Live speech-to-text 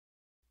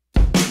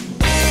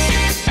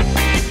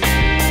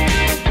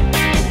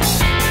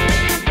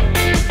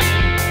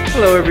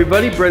Hello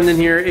everybody, Brendan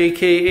here,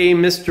 aka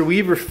Mr.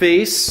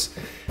 Weaverface,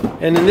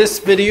 and in this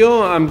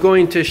video I'm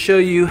going to show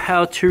you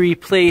how to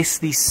replace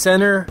the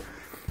center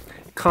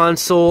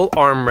console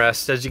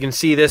armrest. As you can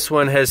see, this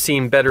one has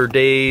seen better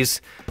days.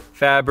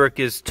 Fabric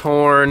is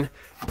torn,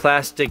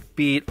 plastic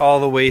beat all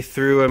the way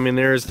through. I mean,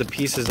 there's the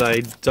pieces I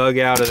dug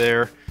out of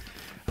there.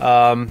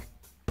 A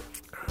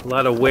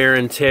lot of wear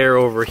and tear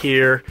over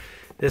here.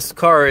 This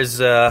car is,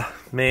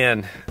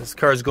 this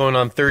car is going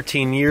on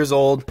 13 years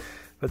old,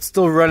 but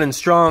still running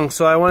strong.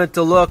 So I want it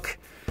to look,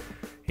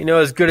 you know,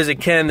 as good as it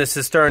can. This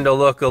is starting to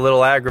look a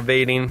little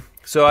aggravating.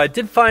 So I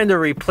did find a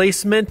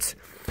replacement.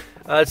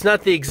 It's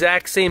not the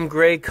exact same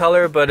gray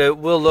color, but it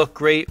will look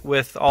great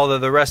with all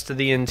of the rest of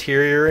the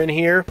interior in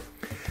here.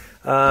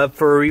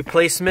 For a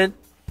replacement,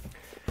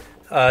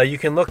 you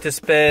can look to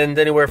spend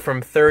anywhere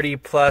from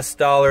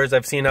 $30+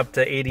 I've seen up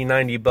to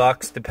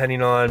 $80-90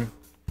 depending on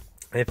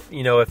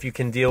if you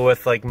can deal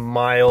with like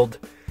mild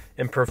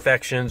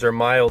imperfections or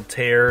mild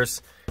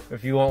tears.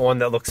 If you want one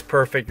that looks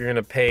perfect, you're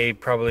going to pay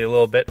probably a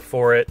little bit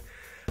for it.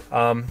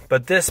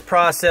 But this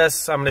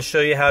process, I'm going to show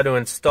you how to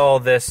install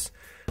this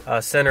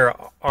center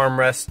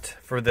armrest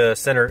for the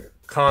center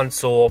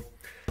console.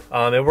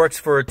 It works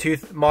for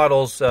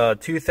models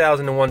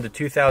 2001 to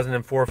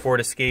 2004 Ford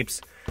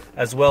Escapes,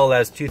 as well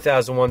as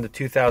 2001 to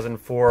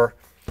 2004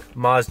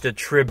 Mazda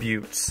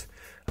Tributes.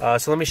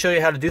 So let me show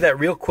you how to do that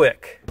real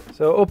quick.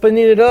 So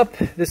opening it up,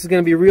 this is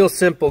going to be real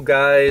simple,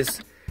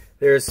 guys.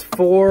 There's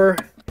 4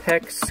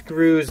 hex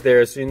screws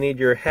there, so you need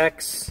your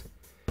hex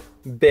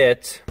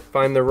bit.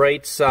 Find the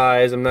right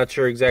size. I'm not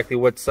sure exactly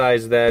what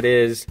size that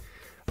is.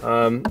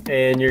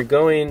 And you're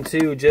going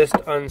to just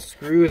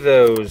unscrew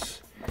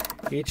those,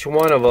 each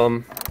one of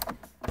them.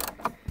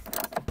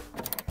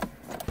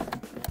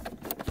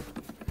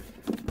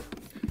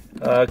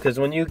 Because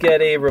when you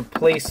get a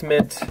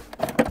replacement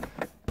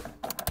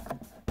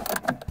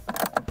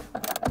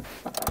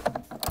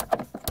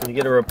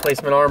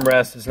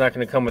armrest, it's not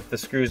going to come with the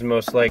screws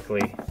most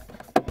likely.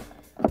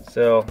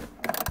 So,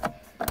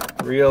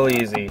 real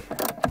easy.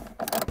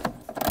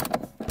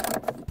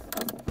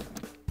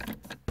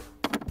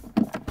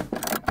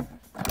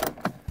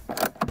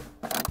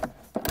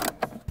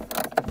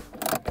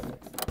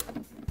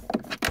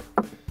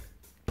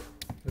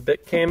 The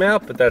bit came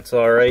out, but that's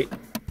alright.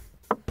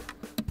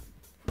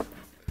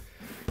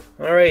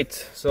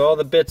 Alright, so all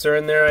the bits are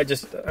in there.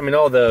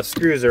 All the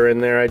screws are in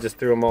there. I just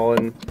threw them all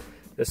in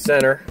the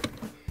center.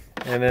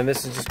 And then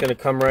this is just going to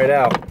come right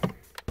out.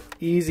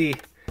 Easy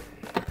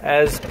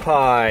as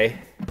pie.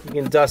 You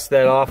can dust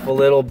that off a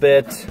little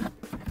bit.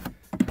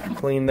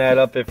 Clean that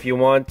up if you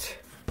want.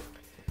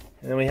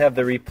 And then we have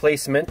the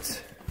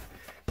replacement.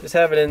 Just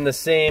have it in the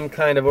same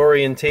kind of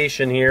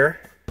orientation here.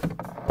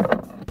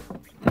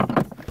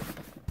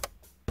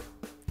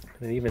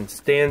 It even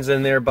stands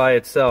in there by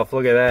itself.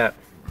 Look at that.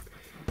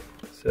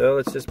 So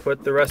let's just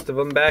put the rest of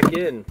them back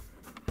in.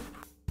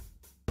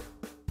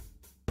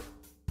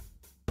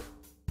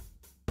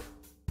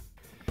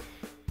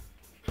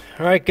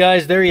 Alright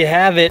guys, there you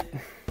have it.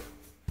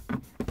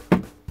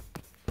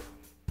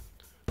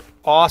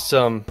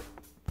 Awesome.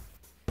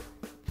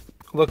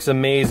 Looks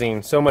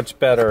amazing. So much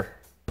better.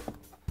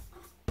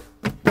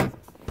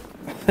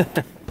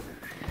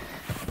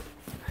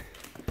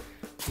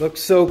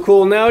 Looks so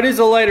cool. Now it is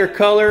a lighter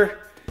color,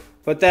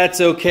 but that's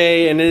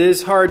okay, and it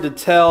is hard to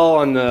tell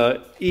on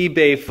the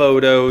eBay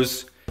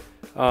photos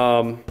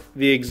the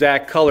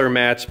exact color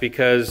match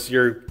because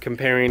you're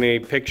comparing a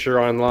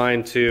picture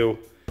online to,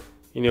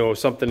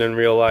 something in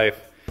real life.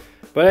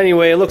 But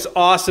anyway, it looks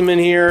awesome in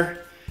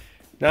here.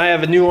 Now I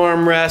have a new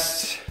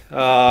armrest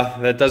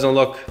that doesn't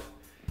look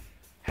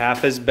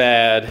half as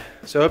bad.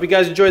 So I hope you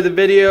guys enjoyed the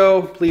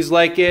video. Please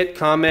like it,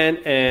 comment,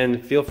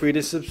 and feel free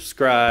to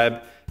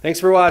subscribe. Thanks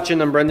for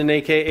watching. I'm Brendan,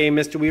 aka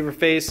Mr.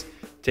 Weaverface.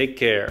 Take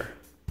care.